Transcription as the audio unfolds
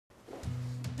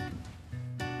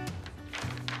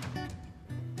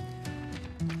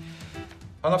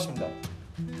반갑습니다.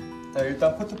 자,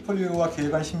 일단 포트폴리오와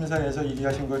기획안 심사에서 1위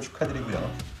하신 걸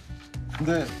축하드리고요.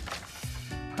 근데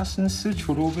파슨스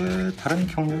졸업에 다른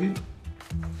경력이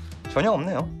전혀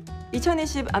없네요.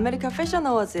 2020 아메리카 패션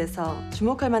어워즈에서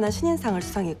주목할 만한 신인상을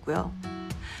수상했고요.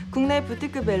 국내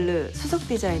부티크 벨르 수석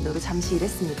디자이너로 잠시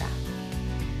일했습니다.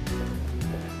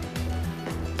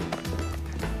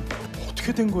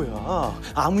 어떻게 된 거야?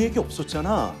 아무 얘기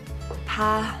없었잖아.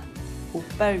 다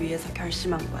오빠를 위해서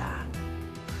결심한 거야.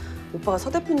 오빠가 서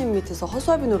대표님 밑에서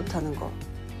허수아비 노릇하는 거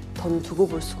넌 두고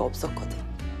볼 수가 없었거든.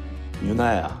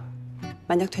 유나야.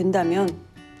 만약 된다면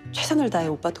최선을 다해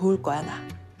오빠 도울 거야, 나.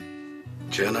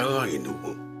 전화강이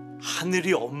누구?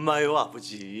 하늘이 엄마요,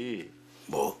 아버지.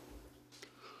 뭐?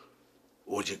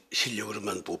 오직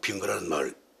실력으로만 뽑힌 거라는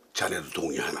말 자네도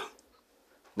동의하나?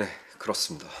 네,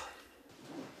 그렇습니다.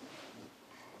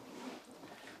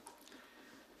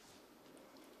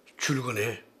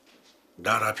 출근해.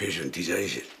 나라 패션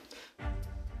디자인실.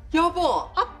 여보!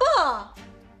 아빠!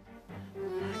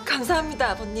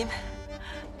 감사합니다, 아버님.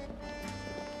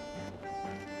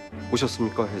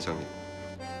 오셨습니까, 회장님?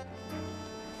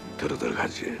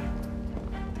 들어가지.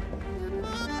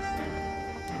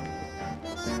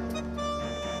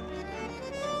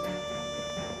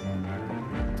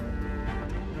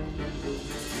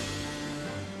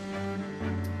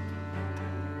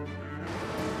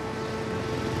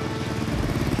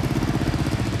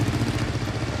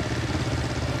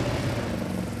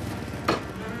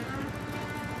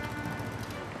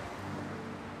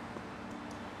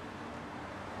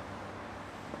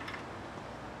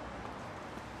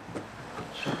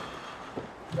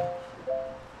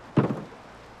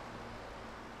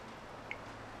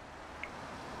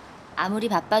 아무리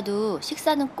바빠도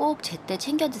식사는 꼭 제때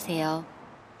챙겨 드세요.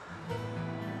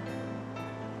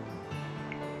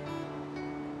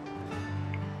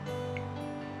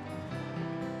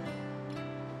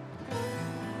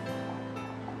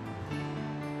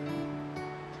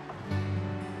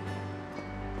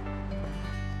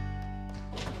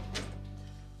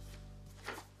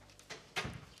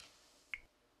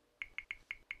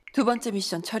 두 번째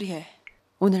미션 처리해.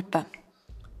 오늘 밤.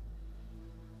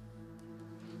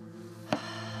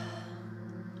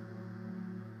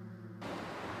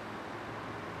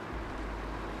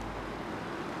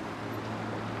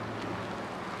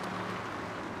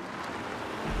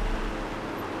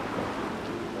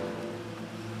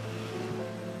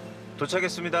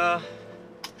 도착했습니다.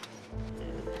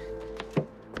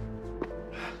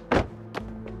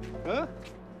 어?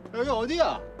 여기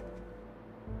어디야?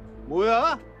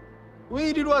 뭐야? 왜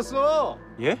이리로 왔어?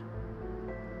 예?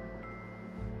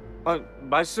 아,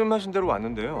 말씀하신 대로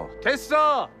왔는데요.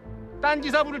 됐어. 딴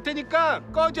기사 부를 테니까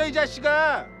꺼져, 이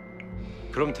자식아.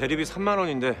 그럼 대리비 3만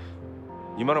원인데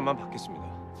 2만 원만 받겠습니다.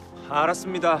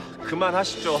 알았습니다.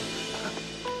 그만하시죠.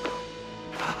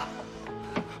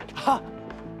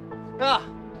 야,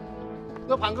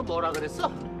 너 방금 뭐라 그랬어?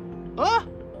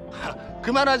 어?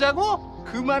 그만하자고?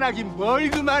 그만하긴 뭘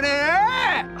그만해?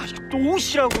 또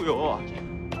오시라고요.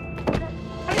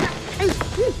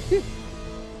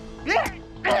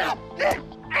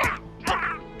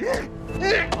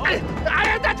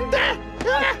 아야, 나 좀 돼!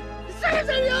 이상해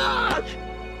살려!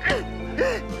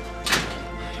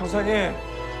 형사님,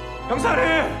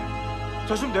 형사님,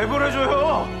 저 좀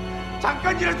내보내줘요.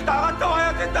 잠깐이라도 나갔다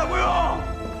와야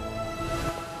된다고요.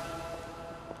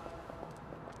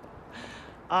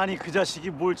 아니, 그 자식이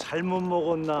뭘 잘못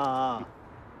먹었나?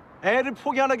 애를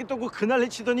포기 안 하겠다고 그날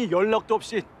해치더니 연락도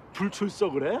없이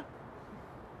불출석을 해?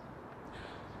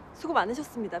 수고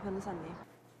많으셨습니다, 변호사님.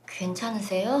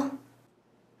 괜찮으세요?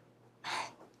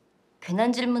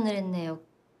 괜한 질문을 했네요.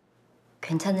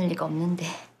 괜찮을 리가 없는데.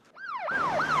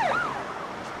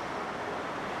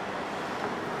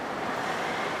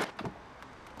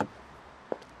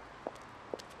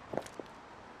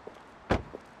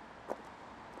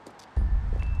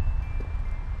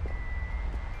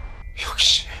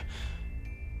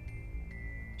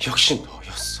 역시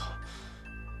너였어.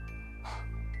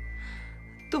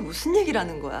 또 무슨 얘기를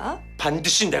하는 거야?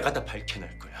 반드시 내가 다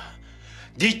밝혀낼 거야.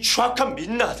 네 추악한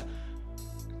민낯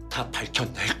다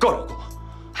밝혀낼 거라고.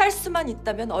 할 수만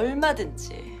있다면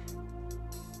얼마든지.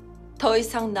 더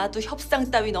이상 나도 협상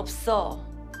따윈 없어.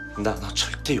 나 너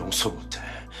절대 용서 못해.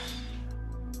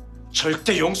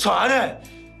 절대 용서 안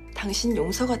해. 당신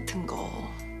용서 같은 거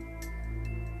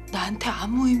나한테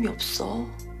아무 의미 없어.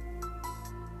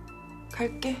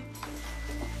 갈게.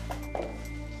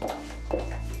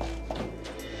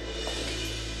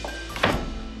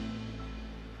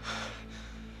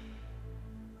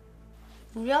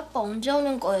 우리 아빠 언제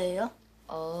오는 거예요?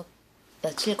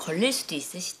 며칠 걸릴 수도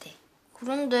있으시대.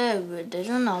 그런데 왜 내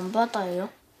전화 안 받아요?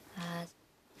 아,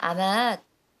 아마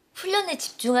훈련에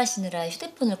집중하시느라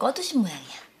휴대폰을 꺼두신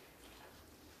모양이야.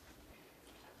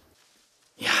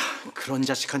 야, 그런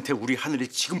자식한테 우리 하늘이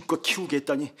지금껏 키우게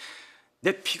했다니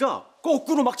내 피가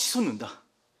거꾸로 막 치솟는다.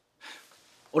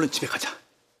 얼른 집에 가자.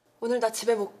 오늘 나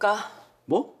집에 못 가.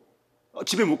 뭐?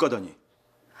 집에 못 가다니.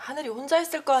 하늘이 혼자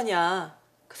있을 거 아니야.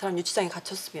 그 사람 유치장에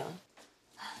갇혔으면.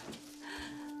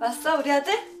 왔어, 우리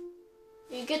아들?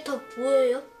 이게 다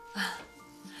뭐예요?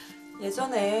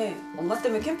 예전에 엄마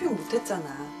때문에 캠핑 못 했잖아.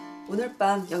 오늘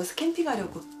밤 여기서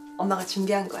캠핑하려고 엄마가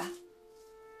준비한 거야.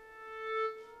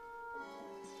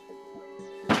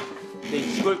 근데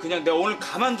이걸 그냥 내가 오늘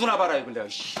가만두나 봐라 이걸 내가.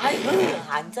 아이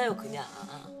앉아요 그냥.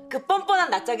 그 뻔뻔한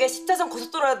낯짝에 십자선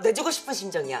고속도로라도 내주고 싶은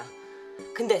심정이야.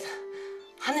 근데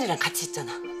하늘이랑 같이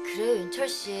있잖아. 그래요, 윤철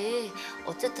씨.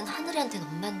 어쨌든 하늘이한테는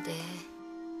엄만데.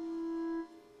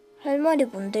 할 말이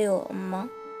뭔데요, 엄마?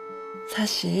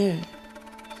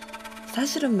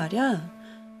 사실은 말이야.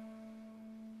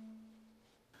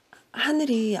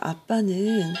 하늘이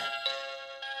아빠는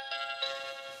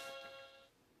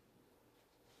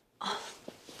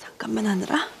잠깐만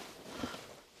하늘아.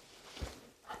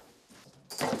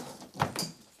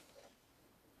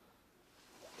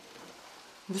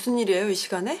 무슨 일이에요 이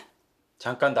시간에?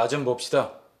 잠깐 나 좀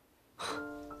봅시다.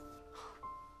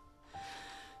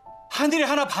 하늘이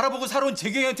하나 바라보고 살아온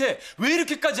재경이한테 왜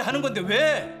이렇게까지 하는 건데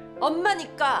왜?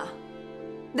 엄마니까.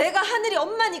 내가 하늘이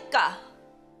엄마니까.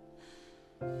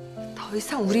 더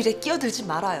이상 우리 일에 끼어들지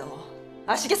말아요.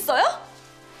 아시겠어요?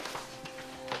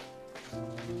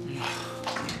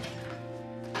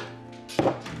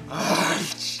 아이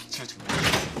진짜 정말.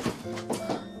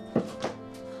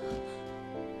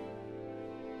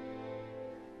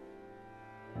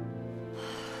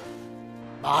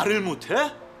 말을 못해?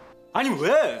 아니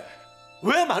왜?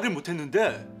 왜 말을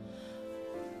못했는데?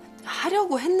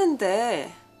 하려고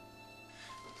했는데.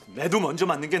 내도 먼저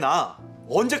맞는 게 나아.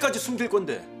 언제까지 숨길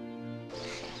건데?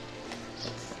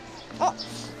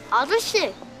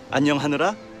 아저씨! 안녕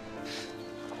하늘아.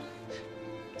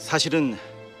 사실은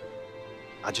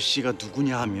아저씨가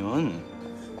누구냐 하면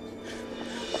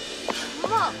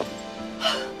엄마!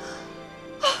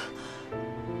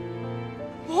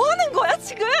 뭐 하는 거야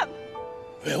지금?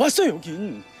 왜 왔어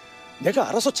여긴? 내가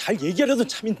알아서 잘 얘기하려던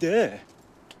참인데.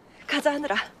 가자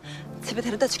하늘아. 집에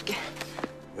데려다 줄게.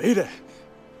 왜 이래?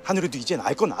 하늘이도 이젠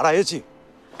알 건 알아야지.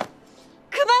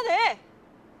 그만해.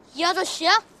 이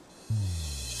아저씨야?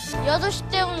 이 아저씨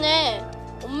때문에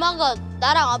엄마가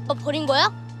나랑 아빠 버린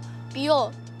거야?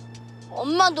 미워.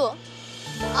 엄마도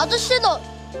아저씨도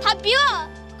다 미워.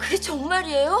 그게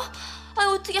정말이에요? 아,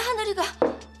 어떻게 하늘이가...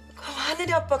 그럼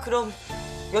하늘이 아빠 그럼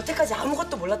여태까지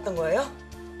아무것도 몰랐던 거예요?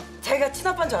 자기가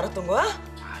친아빠인 줄 알았던 거야?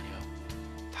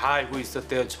 아니요. 다 알고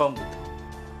있었대요 처음부터.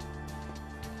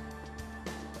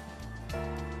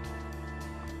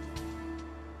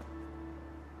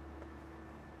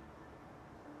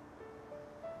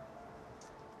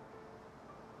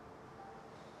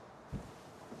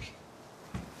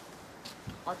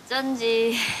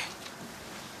 어쩐지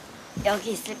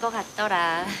여기 있을 것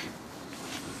같더라.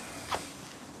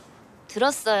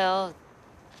 들었어요.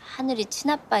 하늘이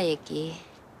친아빠 얘기.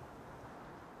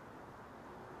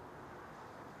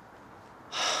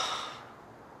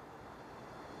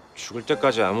 죽을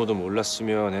때까지 아무도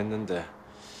몰랐으면 했는데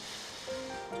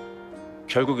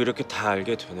결국 이렇게 다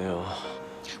알게 되네요.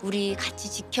 우리 같이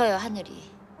지켜요, 하늘이.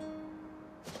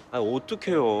 아,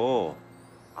 어떡해요.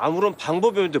 아무런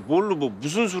방법이 없는데 뭘로 뭐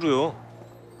무슨 수로요?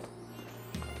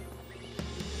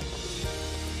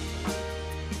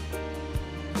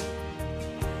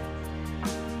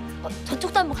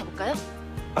 저쪽도 한번 가볼까요?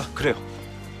 아, 그래요.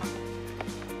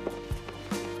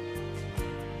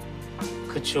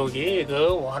 그쪽이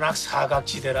워낙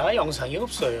사각지대라 영상이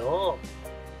없어요.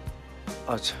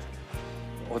 아, 참.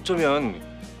 어쩌면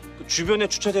그 주변에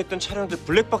주차돼 있던 차량들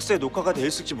블랙박스에 녹화가 돼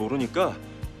있을지 모르니까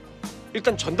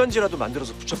일단 전단지라도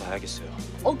만들어서 붙여봐야겠어요.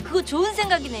 그거 좋은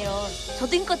생각이네요.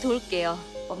 저도 힘껏 도울게요.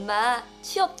 엄마,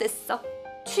 취업됐어.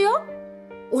 취업?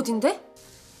 어딘데?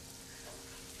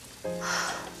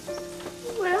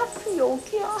 왜 하필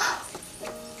여기야?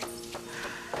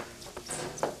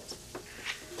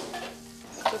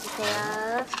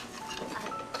 해주세요.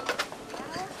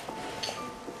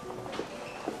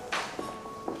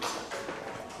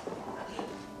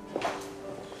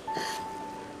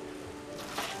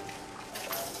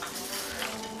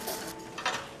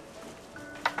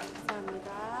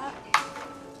 감사합니다.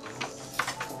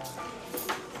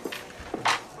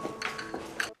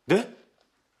 네?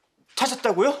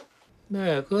 찾았다고요?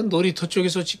 네, 그 놀이터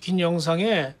쪽에서 찍힌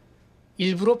영상에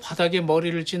일부러 바닥에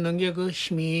머리를 찢는 게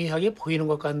희미하게 보이는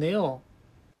것 같네요.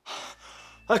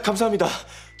 아, 감사합니다.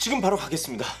 지금 바로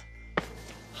가겠습니다.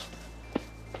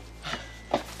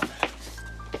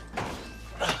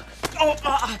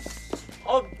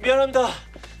 미안합니다.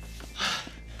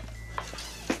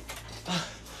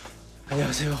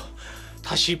 안녕하세요.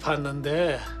 다시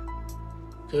봤는데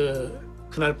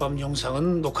그날 밤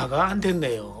영상은 녹화가 안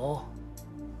됐네요.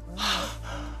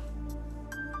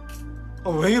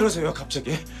 왜 이러세요,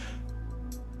 갑자기?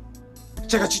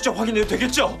 제가 직접 확인해도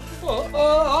되겠죠?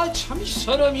 참 이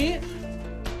사람이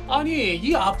아니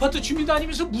이 아파트 주민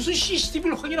다니면서 무슨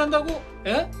CCTV를 확인한다고?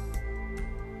 예?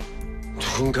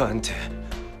 누군가한테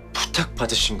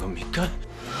부탁받으신 겁니까?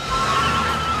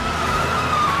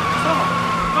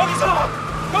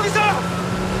 거기서!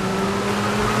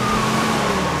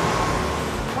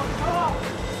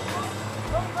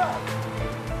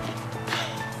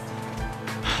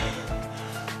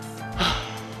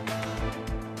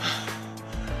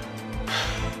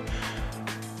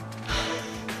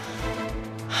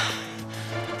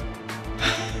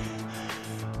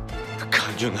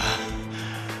 강준아,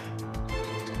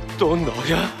 또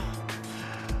너야?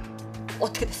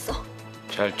 어떻게 됐어?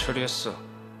 잘 처리했어.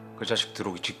 그 자식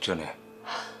들어오기 직전에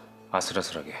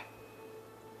아슬아슬하게.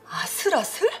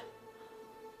 아슬아슬?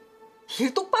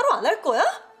 일 똑바로 안 할 거야?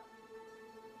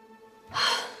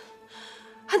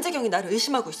 한재경이 나를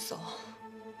의심하고 있어.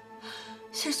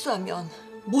 실수하면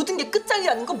모든 게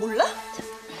끝장이라는 거 몰라?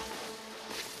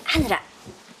 하늘아,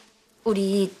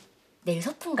 우리 내일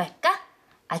소풍 갈까?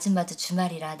 아줌마도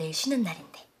주말이라 내일 쉬는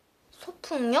날인데.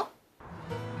 소풍요?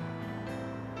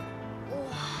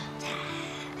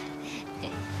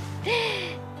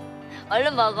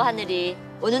 얼른 먹어, 하늘이.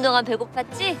 오는 동안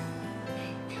배고팠지?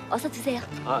 어서 드세요.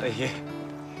 아, 예.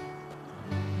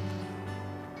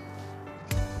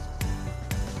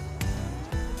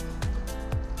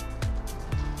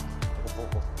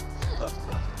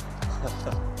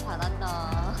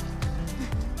 잘한다.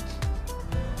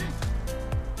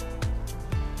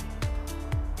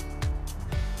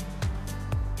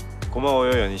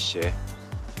 고마워요, 연희 씨.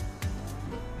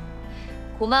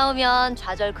 고마우면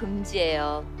좌절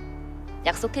금지예요.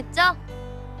 약속했죠?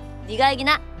 네가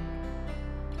이기나?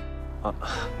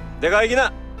 내가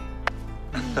이기나?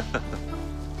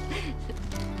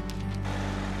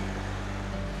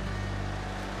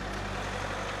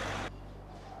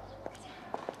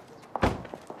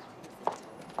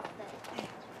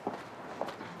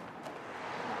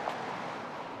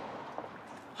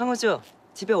 황우주,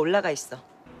 집에 올라가 있어.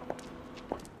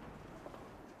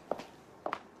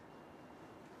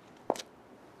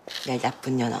 야,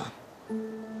 나쁜 년아.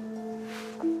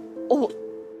 어머,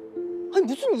 아니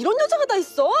무슨 이런 여자가 다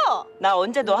있어? 나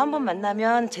언제 너 한 번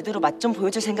만나면 제대로 맛 좀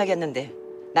보여줄 생각이었는데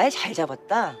날 잘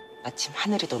잡았다. 마침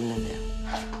하늘이도 없는데.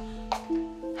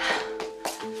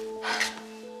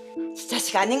 지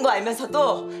자식 아닌 거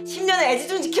알면서도 10년을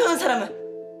애지중지 키우는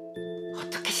사람은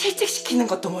어떻게 실직시키는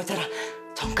것도 모자라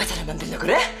전과자를 만들려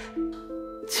그래?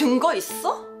 증거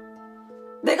있어?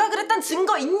 내가 그랬단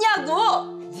증거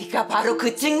있냐고? 네가 바로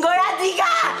그 증거야, 네가!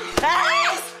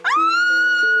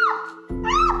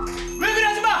 왜 그래,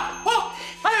 아줌마?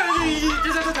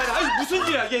 아유, 무슨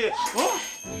일이야, 이게?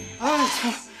 아,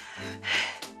 참.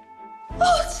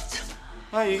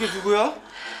 진짜. 이게 누구야?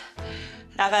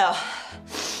 나가요.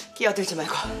 끼어들지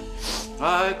말고.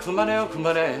 그만해요,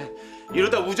 그만해.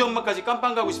 이러다 우주 엄마까지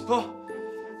깜빵 가고 싶어?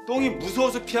 똥이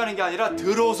무서워서 피하는 게 아니라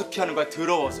더러워서 피하는 거야,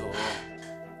 더러워서.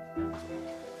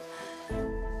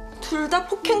 둘 다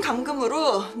폭행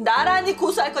감금으로 나란히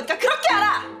고소할 거니까 그렇게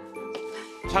알아!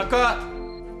 잠깐!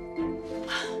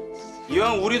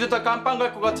 이왕 우리도 다 깜빵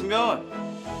갈 것 같으면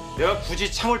내가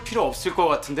굳이 참을 필요 없을 것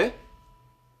같은데?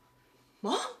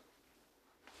 뭐?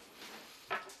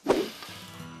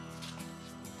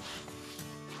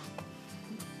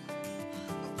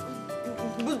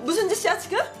 무슨 짓이야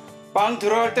지금? 빵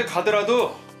들어갈 때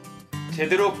가더라도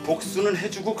제대로 복수는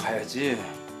해주고 가야지.